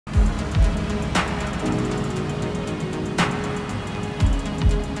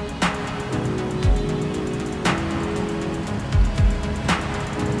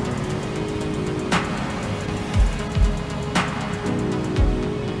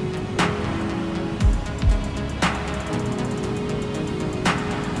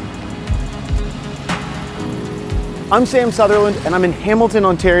I'm Sam Sutherland, and I'm in Hamilton,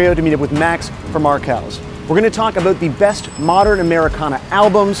 Ontario to meet up with Max from Arkells. We're going to talk about the best modern Americana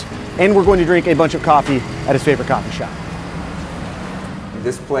albums, and we're going to drink a bunch of coffee at his favorite coffee shop.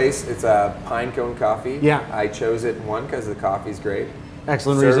 This place, it's a Pine Cone Coffee. Yeah. I chose it, one, because the coffee's great.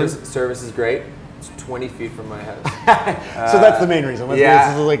 Excellent reason. Service is great. It's 20 feet from my house. So that's the main reason. Yeah.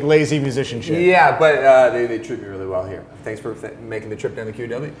 This is like lazy musicianship. Yeah, but they treat me really well here. Thanks for making the trip down to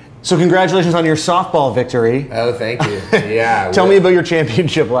QW. So congratulations on your softball victory. Oh, thank you. Yeah. Tell me about your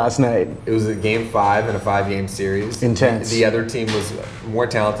championship last night. It was a game 5 in a 5-game series. Intense. The other team was more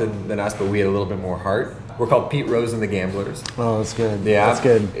talented than us, but we had a little bit more heart. We're called Pete Rose and the Gamblers. Oh, that's good. Yeah, that's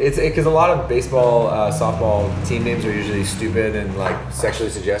good. It's because a lot of baseball, softball team names are usually stupid and like sexually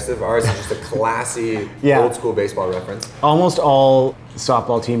suggestive. Ours is just a classy, old school baseball reference. Almost all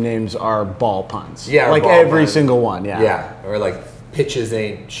softball team names are ball puns. Yeah, like every single one. Yeah. Yeah, or like pitches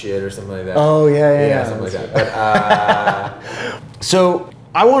ain't shit or something like that. Oh yeah, something like that. But, so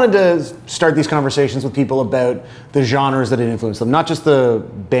I wanted to start these conversations with people about the genres that had influenced them, not just the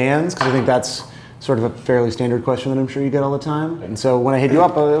bands, because I think that's sort of a fairly standard question that I'm sure you get all the time. And so when I hit you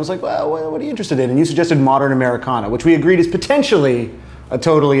up, I was like, well, what are you interested in? And you suggested modern Americana, which we agreed is potentially a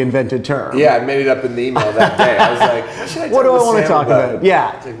totally invented term. yeah, I made it up in the email that day. I was like, what should I What do I want to talk about?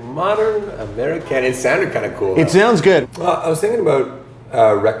 Yeah. It's like modern Americana. It sounded kind of cool. It sounds good. Well, I was thinking about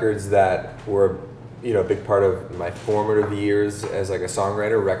records that were, a big part of my formative years as like a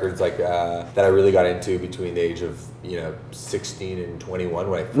songwriter. Records like that I really got into between the age of 16 and 21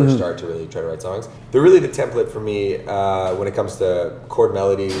 when I first started to really try to write songs. They're really the template for me when it comes to chord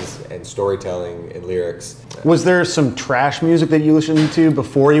melodies and storytelling and lyrics. Was there some trash music that you listened to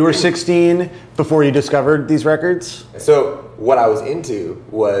before you were 16, before you discovered these records? So what I was into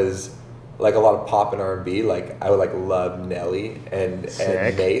was like a lot of pop and R&B. Like I would like love Nelly and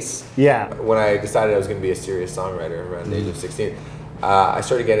Mace. Yeah. When I decided I was going to be a serious songwriter around the age of 16, I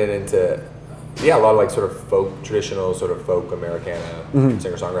started getting into a lot of like sort of traditional sort of folk Americana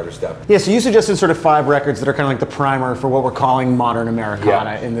singer-songwriter stuff. Yeah, so you suggested sort of 5 records that are kind of like the primer for what we're calling modern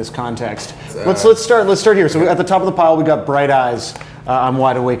Americana in this context. Let's start here. So at the top of the pile we got Bright Eyes. I'm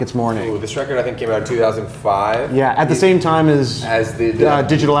Wide Awake, It's Morning. Ooh, this record I think came out in 2005. Yeah, at the same time as the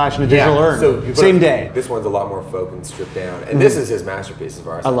Digital Ash and the Digital Urn. So same day. This one's a lot more folk and stripped down. And this is his masterpiece as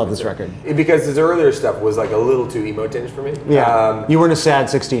far as I love this record. Because his earlier stuff was like a little too emo tinged for me. Yeah. You weren't a sad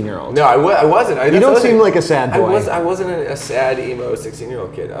 16-year-old. No, I wasn't. You don't seem like a sad boy. I wasn't a sad emo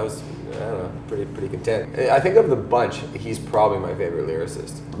 16-year-old kid. I was, I don't know, pretty content. I think of the bunch, he's probably my favorite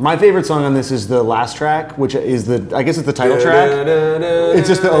lyricist. My favorite song on this is the last track, which is I guess it's the title track. It's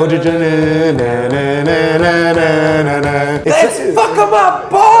just the ode to Let's fuck 'em up,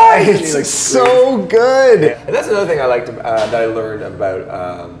 boys! It's like, so good. Yeah. And that's another thing I liked that I learned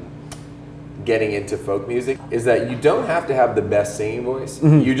about getting into folk music is that you don't have to have the best singing voice.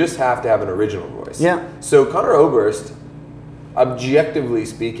 You just have to have an original voice. Yeah. So Conor Oberst, objectively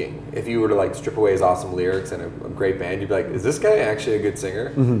speaking, if you were to like strip away his awesome lyrics and a great band, you'd be like, is this guy actually a good singer?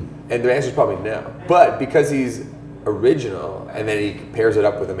 And the answer is probably no. But because he's original and then he pairs it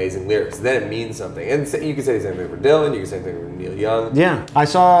up with amazing lyrics, then it means something. And you can say the same thing for Dylan, you can say the same thing for Neil Young. Yeah. I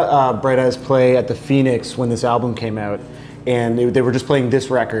saw Bright Eyes play at the Phoenix when this album came out. And they were just playing this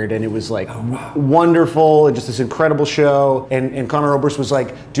record, and it was like wonderful, and just this incredible show. And Conor Oberst was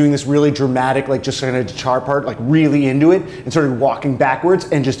like doing this really dramatic, like just kind of guitar part, like really into it, and started walking backwards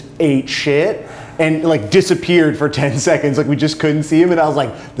and just ate shit, and like disappeared for 10 seconds. Like we just couldn't see him, and I was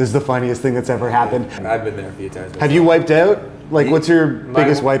like, this is the funniest thing that's ever happened. I've been there a few times myself. Have you wiped out? Like, what's your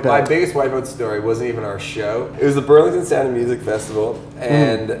biggest wipeout? My biggest wipeout story wasn't even our show. It was the Burlington Sound and Music Festival,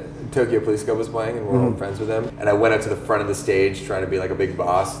 and Tokyo Police Club was playing, and we're all friends with them. And I went out to the front of the stage trying to be like a big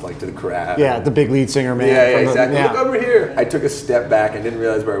boss, like to the crowd. Yeah, the big lead singer, man. Yeah, exactly. Look over here. I took a step back and didn't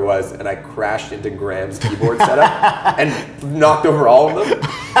realize where I was, and I crashed into Graham's keyboard setup and knocked over all of them.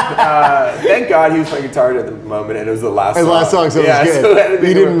 Thank God he was playing guitar at the moment, and it was the last song. The last song, so it was good. So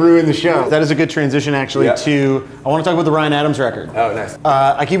you didn't ruin the show. That is a good transition, actually, to, I want to talk about the Ryan Adams record. Oh, nice.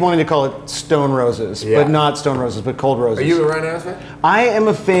 I keep wanting to call it Stone Roses, but not Stone Roses, but Cold Roses. Are you a Ryan Adams fan? I am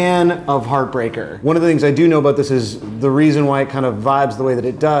a fan of Heartbreaker. One of the things I do know about this is the reason why it kind of vibes the way that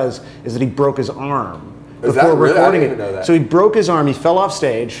it does is that he broke his arm before recording it. Know that. So he broke his arm, he fell off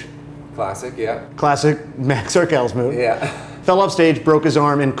stage. Classic, yeah. Classic Max Arkells move. Yeah. Fell off stage, broke his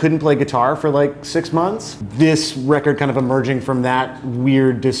arm, and couldn't play guitar for like 6 months. This record kind of emerging from that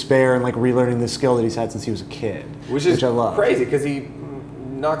weird despair and like relearning the skill that he's had since he was a kid. Which I love. Crazy, because he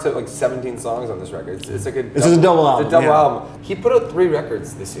knocks out like 17 songs on this record. It's like a double album. It's a double album. He put out 3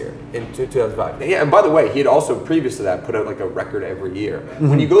 records this year in 2005. Yeah, and by the way, he had also previous to that put out like a record every year.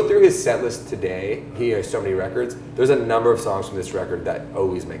 When you go through his set list today, he has so many records. There's a number of songs from this record that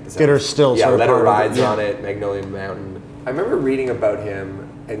always make the set. That are still sort of Let It part Ride's of it. on it, Magnolia Mountain. I remember reading about him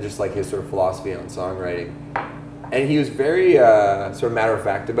and just like his sort of philosophy on songwriting. And he was very sort of matter of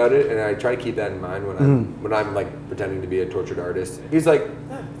fact about it, and I try to keep that in mind when I'm like pretending to be a tortured artist. He's like,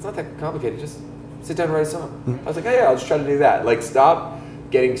 it's not that complicated. Just sit down and write a song. I was like, yeah, I'll just try to do that. Like, stop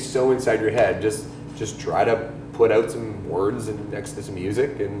getting so inside your head. Just try to put out some words and next to some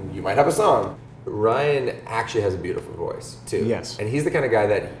music, and you might have a song. Ryan actually has a beautiful voice too. Yes. And he's the kind of guy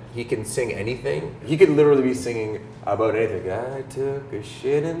that he can sing anything. He could literally be singing about anything. I took a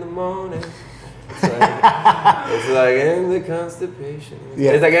shit in the morning. It's like in the constipation.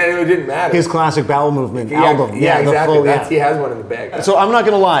 Yeah. It's like it didn't matter. His classic bowel movement album. Yeah, exactly. He has one in the bag. So I'm not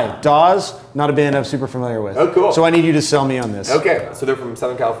gonna lie, Dawes, not a band I'm super familiar with. Oh, cool. So I need you to sell me on this. Okay, so they're from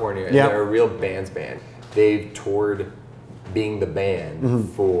Southern California. And they're a real band's band. They've toured being the band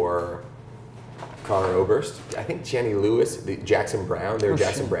for Connor Oberst, I think Jenny Lewis, Jackson Brown. They're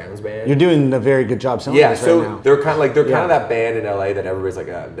Jackson Brown's band. You're doing a very good job selling this right now. They're kind of kind of that band in LA that everybody's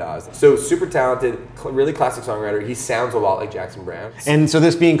like, Dawes. So super talented, really classic songwriter. He sounds a lot like Jackson Brown. And so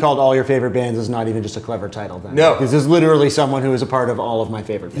this being called All Your Favorite Bands is not even just a clever title then. No. Because this is literally someone who is a part of all of my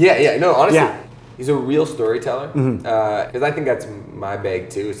favorite bands. Yeah, no, honestly. Yeah. He's a real storyteller, because I think that's my bag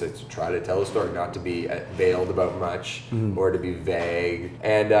too, is to try to tell a story, not to be veiled about much or to be vague.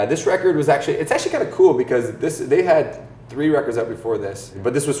 And this record was it's actually kind of cool because they had 3 records out before this,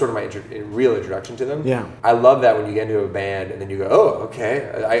 but this was sort of my real introduction to them. Yeah. I love that when you get into a band and then you go, oh,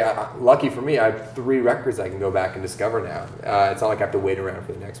 okay. Lucky for me, I have 3 records I can go back and discover now. It's not like I have to wait around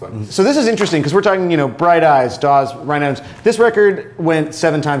for the next one. So this is interesting because we're talking, Bright Eyes, Dawes, Ryan Adams. This record went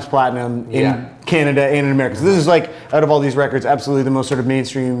 7 times platinum in Canada and in America. So this is like, out of all these records, absolutely the most sort of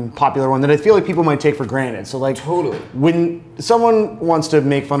mainstream, popular one that I feel like people might take for granted. So like, totally. When someone wants to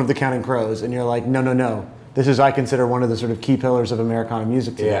make fun of the Counting Crows and you're like, no. This is, I consider, one of the sort of key pillars of Americana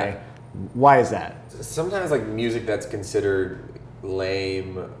music today. Yeah. Why is that? Sometimes like music that's considered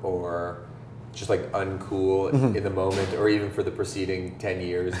lame or just like uncool in the moment or even for the preceding 10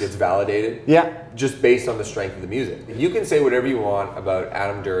 years gets validated. Just based on the strength of the music. You can say whatever you want about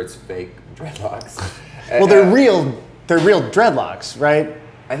Adam Durrett's fake dreadlocks. Well, they're real dreadlocks, right?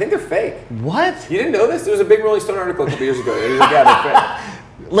 I think they're fake. What? You didn't know this? There was a big Rolling Stone article a couple years ago. It was like, they're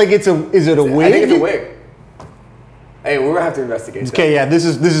fake. Like is it a wig? I think it's a wig. Hey, we're gonna have to investigate that. Okay, this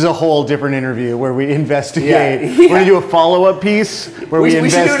is a whole different interview where we investigate. We're gonna do a follow-up piece where we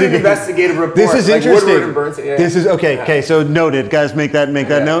investigate. should do an investigative report. This is interesting. Woodward and Burns, This is okay. So noted, guys. Make that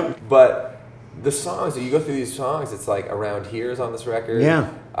note. But the songs, you go through these songs. It's like Around Here is on this record.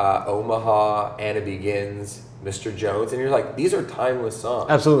 Omaha, Anna Begins, Mr. Jones, and you're like, these are timeless songs.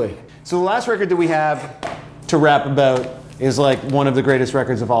 Absolutely. So the last record that we have to rap about is like one of the greatest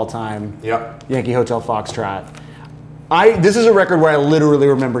records of all time. Yankee Hotel Foxtrot. This is a record where I literally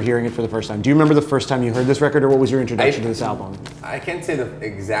remember hearing it for the first time. Do you remember the first time you heard this record, or what was your introduction to this album? I can't say the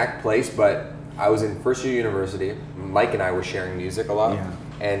exact place, but I was in first year university. Mike and I were sharing music a lot,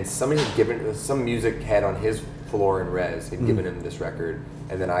 and somebody had given some music head on his floor in Res had given him this record,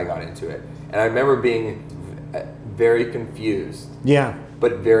 and then I got into it. And I remember being very confused,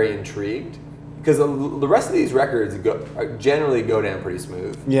 but very intrigued, because the rest of these records generally go down pretty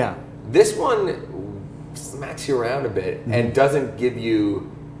smooth. This one smacks you around a bit and doesn't give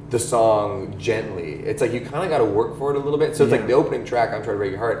you the song gently. It's like you kind of got to work for it a little bit. So it's like the opening track, I'm Trying to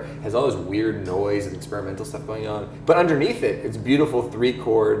Break Your Heart, has all this weird noise and experimental stuff going on. But underneath it, it's a beautiful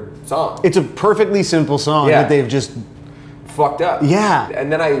 3-chord song. It's a perfectly simple song that they've just fucked up. And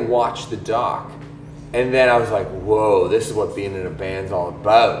then I watched the doc, and then I was like, whoa, this is what being in a band's all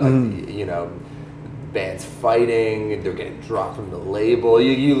about. Like, bands fighting, they're getting dropped from the label.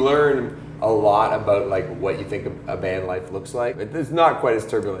 You learn a lot about like what you think a band life looks like. It's not quite as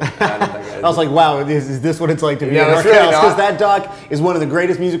turbulent. I was like, wow, is this what it's like to be in Arkells? Because that doc is one of the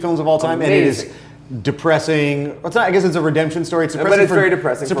greatest music films of all time, and it is depressing. I guess it's a redemption story. It's depressing, but it's very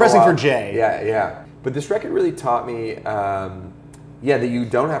depressing. It's depressing for Jay. But this record really taught me, that you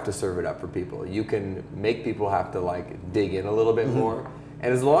don't have to serve it up for people. You can make people have to like dig in a little bit more,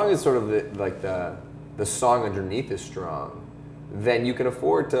 and as long as sort of the song underneath is strong, then you can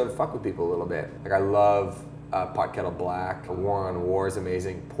afford to fuck with people a little bit. Like I love Pot Kettle Black, War on War is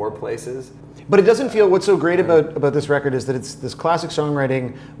amazing, Poor Places. But it doesn't feel, what's so great about this record is that it's this classic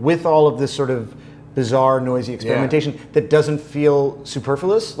songwriting with all of this sort of bizarre, noisy experimentation that doesn't feel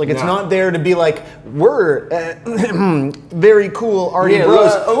superfluous. Like it's not there to be like, we're very cool arty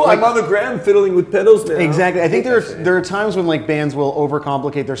bros. Like, I'm on the ground fiddling with pedals now. Exactly. I think there are times when like bands will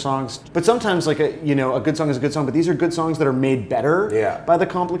overcomplicate their songs, but sometimes like a good song is a good song, but these are good songs that are made better by the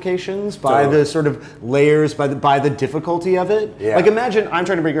complications, by the sort of layers, by the difficulty of it. Like imagine I'm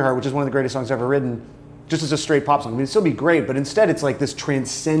Trying to Break Your Heart, which is one of the greatest songs I've ever written, just as a straight pop song. I mean, it'd still be great, but instead it's like this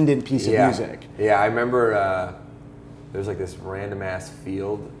transcendent piece of music. Yeah, I remember there's like this random ass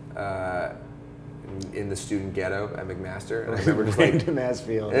field in the student ghetto at McMaster, and I remember just like random ass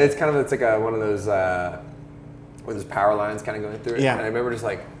field. It's kind of like one of those where there's power lines kind of going through it. Yeah. And I remember just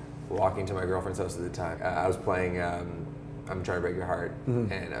like walking to my girlfriend's house at the time. I was playing I'm Trying to Break Your Heart,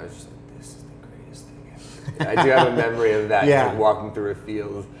 and I was just like, this is the greatest thing ever. I do have a memory of that, like walking through a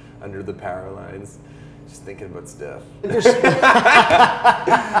field under the power lines. Just thinking about stuff.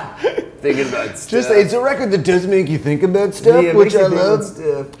 Thinking about stuff. It's a record that does make you think about stuff, which I love.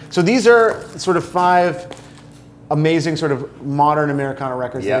 So these are sort of 5 amazing sort of modern Americana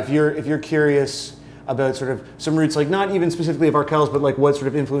records. That if you're curious about sort of some roots, like not even specifically of Arkells, but like what sort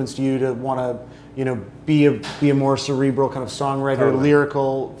of influenced you to want to be a more cerebral kind of songwriter,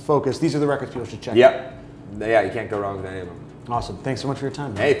 lyrical focus. These are the records people should check out. Yeah, you can't go wrong with any of them. Awesome. Thanks so much for your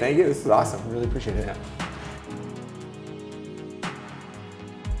time, man. Hey, thank you. This is awesome. I really appreciate it.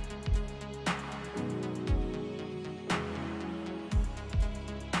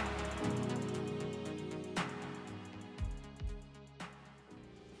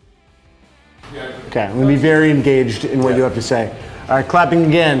 Okay, I'm going to be very engaged in what you have to say. All right, clapping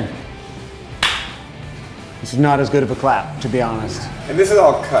again. This is not as good of a clap, to be honest. And this is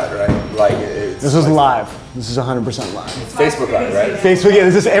all cut, right? Like this is live. This is 100% live. It's Facebook Live, right? Facebook,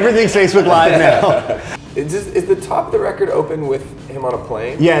 yeah. Everything's Facebook Live now. Is the top of the record open with him on a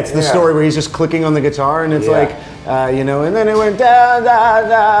plane? Yeah, it's the story where he's just clicking on the guitar, and it's like, and then it went down, down,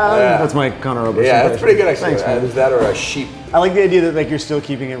 down. That's my Conor Oberst. Yeah, that's pretty good actually. Thanks, man. Is that or a sheep? I like the idea that like you're still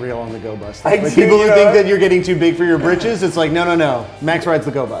keeping it real on the Go Bus. Like people who think that you're getting too big for your britches, it's like no. Max rides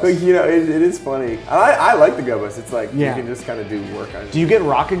the Go Bus. But it is funny. I like the Go Bus. It's like you can just kind of do work on it. Do you get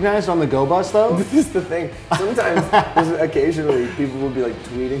recognized on the Go Bus though? This is the thing. Sometimes, occasionally, people will be like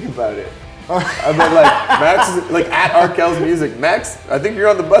tweeting about it. I've been like, Max is like at Arkells Music. Max, I think you're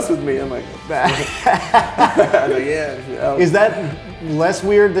on the bus with me. I'm like, I'm like, yeah. Is that less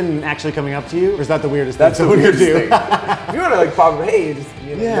weird than actually coming up to you, or is that the weirdest thing? That's the weirdest thing. If you want to like pop, hey, just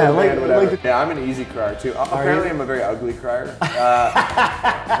whatever. Yeah, I'm an easy crier too. Apparently, I'm a very ugly crier.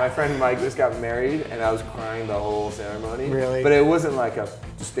 My friend Mike just got married, and I was crying the whole ceremony. Really? But it wasn't like a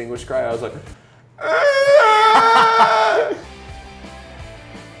distinguished cry. I was like.